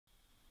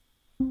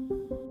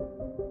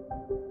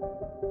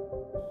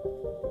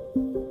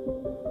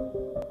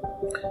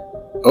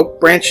Oak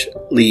branch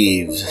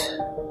leaves.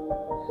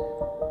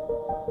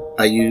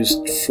 I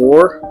used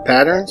 4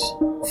 patterns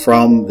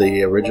from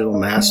the original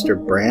master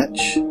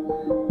branch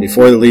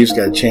before the leaves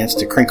got a chance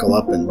to crinkle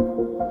up and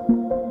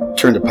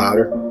turn to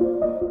powder.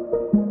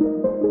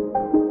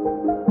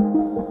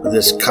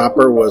 This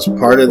copper was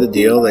part of the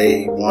deal.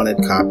 They wanted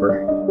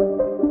copper.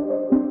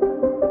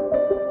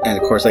 And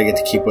of course I get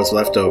to keep what's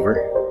left over.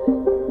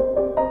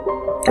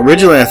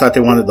 Originally I thought they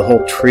wanted the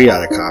whole tree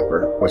out of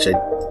copper, which I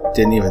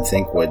didn't even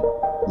think would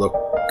look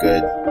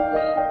good.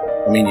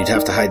 I mean, you'd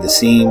have to hide the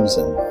seams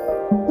and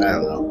I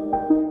don't know.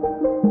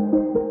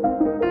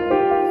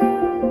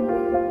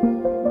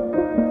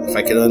 If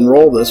I could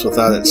unroll this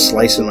without it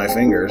slicing my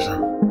fingers.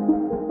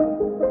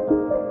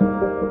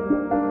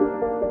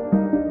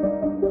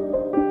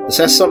 This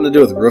has something to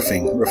do with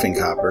roofing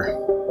copper.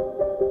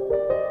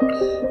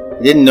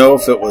 I didn't know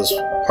if it was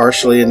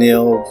partially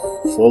annealed,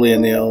 fully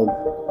annealed,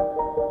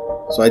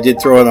 so I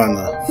did throw it on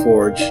the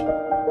forge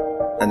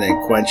and then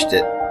quenched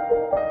it.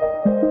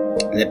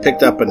 And it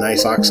picked up a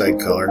nice oxide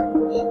color,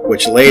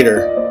 which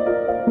later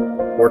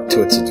worked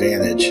to its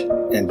advantage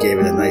and gave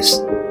it a nice,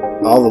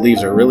 all the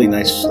leaves are really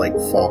nice, like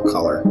fall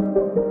color.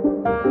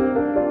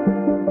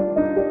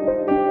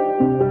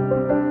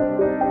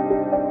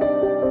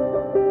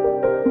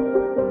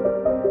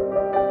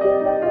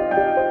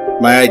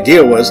 My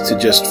idea was to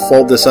just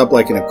fold this up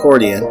like an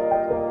accordion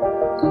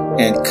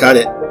and cut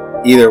it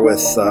either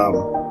with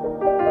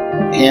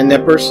hand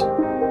nippers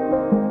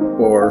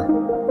or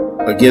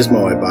a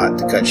gizmo I bought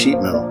to cut sheet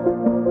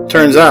metal.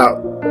 Turns out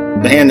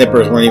the hand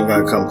nippers weren't even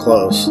going to come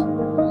close,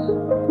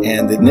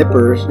 and the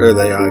nippers, or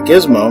the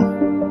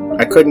gizmo,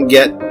 I couldn't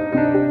get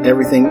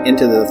everything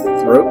into the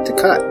throat to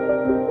cut.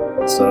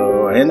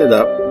 So I ended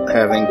up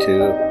having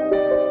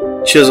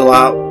to chisel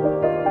out,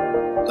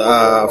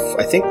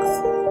 I think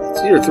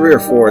it's either 3 or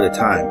 4 at a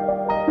time,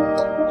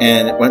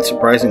 and it went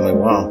surprisingly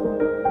well.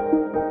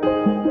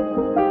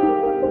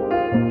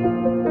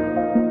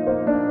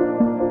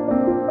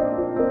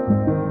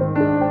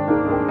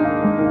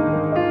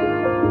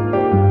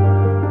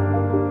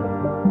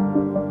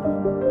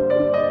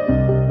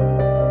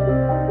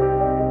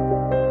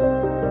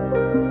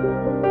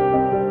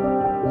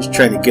 Just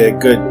trying to get a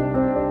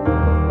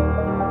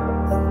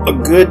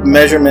good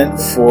measurement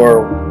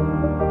for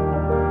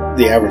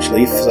the average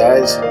leaf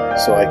size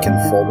so I can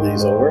fold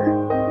these over.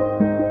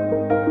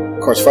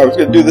 Of course, if I was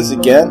going to do this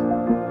again,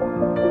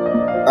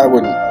 I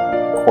wouldn't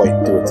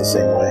quite do it the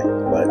same way,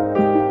 but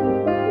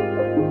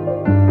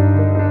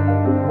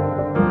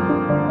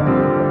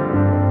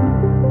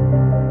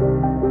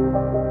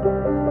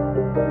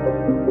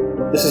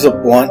this is a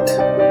blunt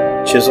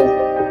chisel,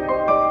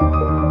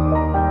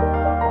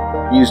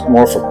 used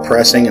more for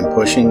pressing and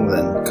pushing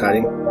than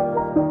cutting.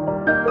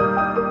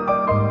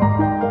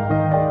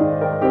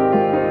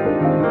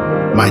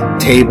 My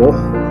table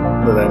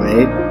that I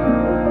made,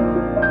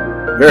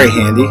 very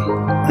handy.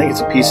 I think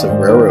it's a piece of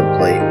railroad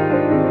plate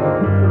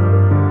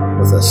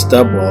with a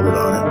stub welded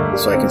on it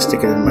so I can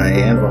stick it in my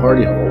anvil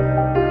hardy hole.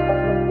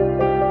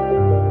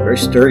 Very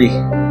sturdy,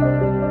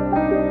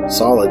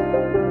 solid.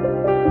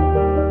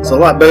 It's a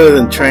lot better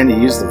than trying to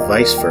use the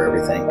vise for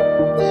everything.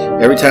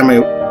 Every time I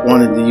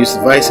wanted to use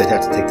the vise, I'd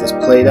have to take this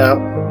plate out,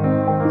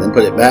 then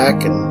put it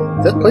back,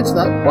 and that plate's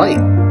not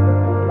white.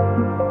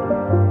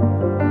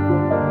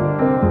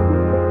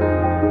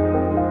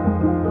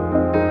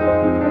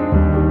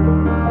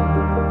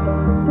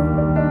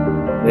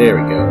 There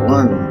we go.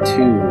 1, 2,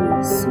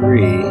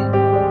 3.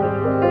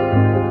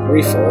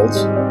 3 folds.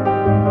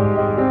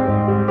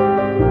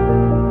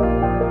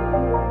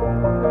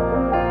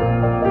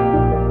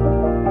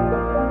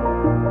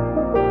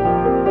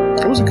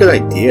 That was a good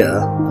idea.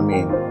 I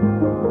mean,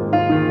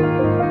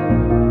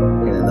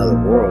 in another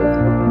world,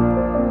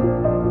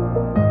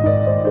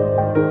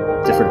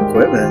 different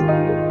equipment.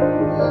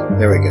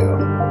 There we go.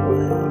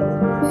 1,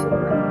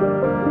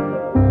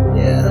 4.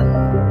 Yeah.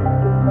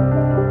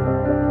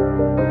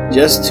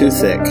 Just too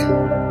thick.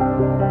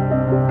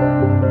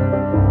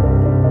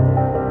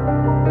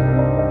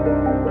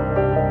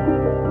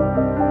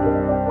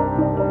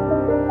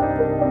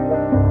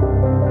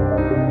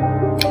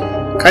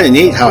 Kind of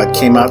neat how it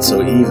came out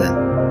so even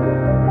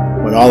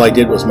when all I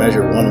did was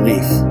measure 1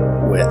 leaf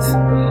width.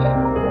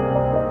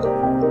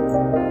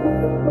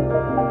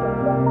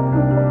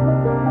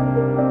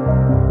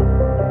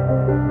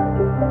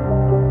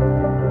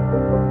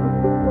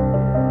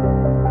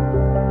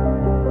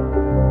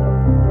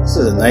 This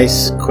is a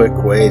nice quick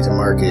way to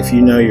mark it if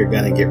you know you're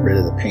going to get rid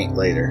of the paint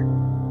later.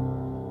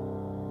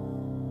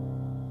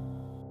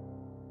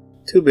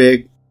 Too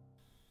big.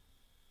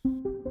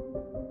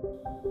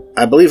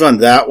 I believe on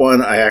that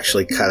one I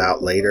actually cut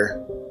out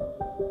later,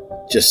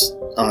 just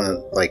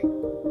on like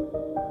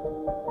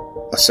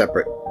a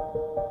separate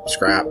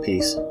scrap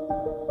piece.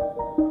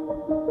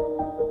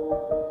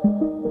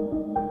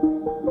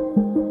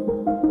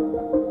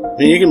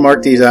 And you can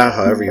mark these out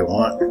however you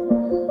want.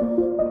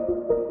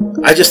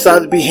 I just thought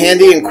it'd be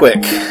handy and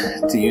quick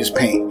to use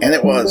paint, and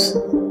it was.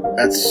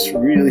 That's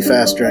really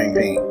fast drying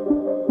paint.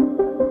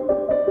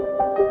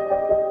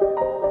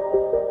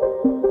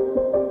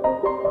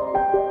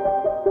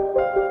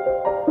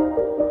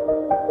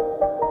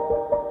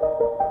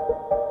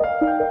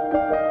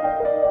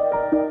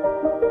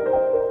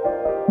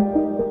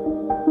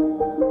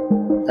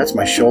 That's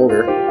my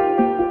shoulder.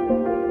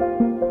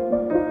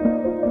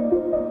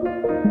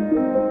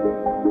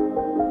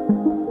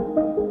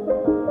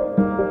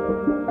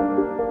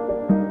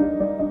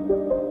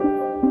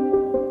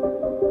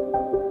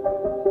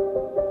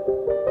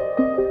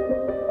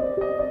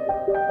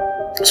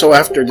 So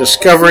after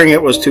discovering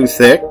it was too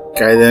thick,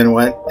 I then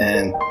went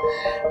and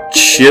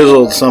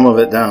chiseled some of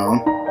it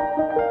down.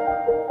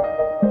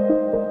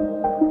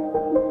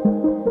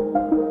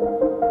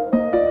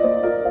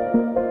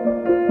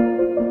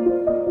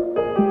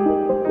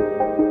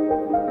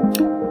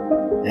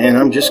 And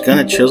I'm just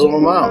gonna chisel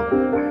them out.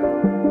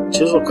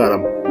 Chisel cut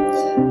them.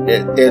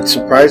 It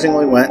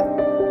surprisingly went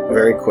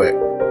very quick.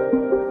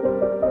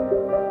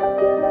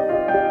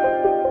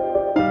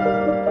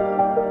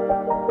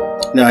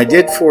 Now I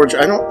did forge,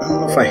 I don't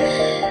know if I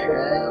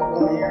have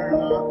one here or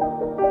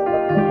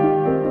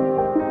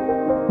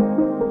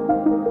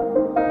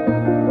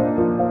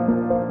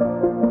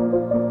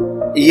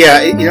not.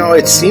 Yeah, you know,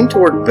 it seemed to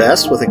work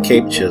best with a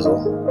cape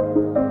chisel.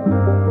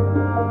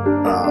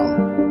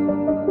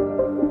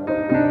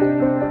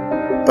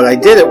 But I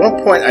did at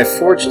one point, I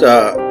forged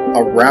a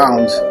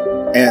round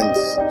end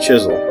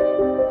chisel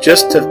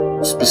just to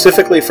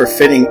specifically for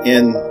fitting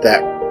in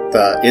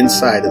the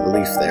inside of the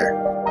leaf there.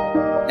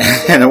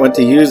 And I went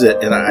to use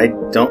it, and I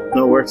don't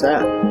know where it's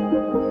at.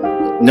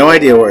 No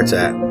idea where it's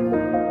at.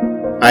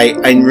 I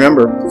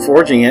remember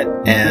forging it,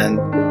 and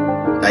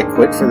I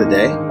quit for the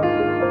day.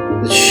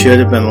 It should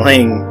have been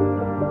laying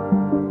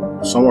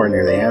somewhere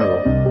near the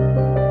anvil.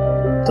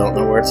 Don't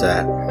know where it's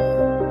at.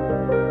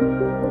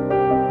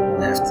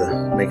 I have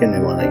to make a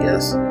new one, I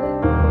guess.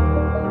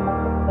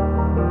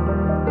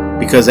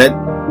 Because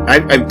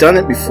I've done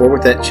it before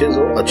with that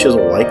chisel, a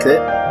chisel like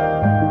that.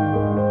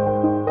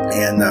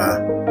 And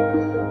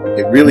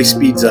it really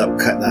speeds up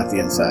cutting out the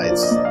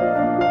insides.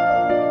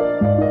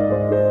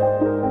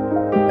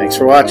 Thanks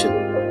for watching.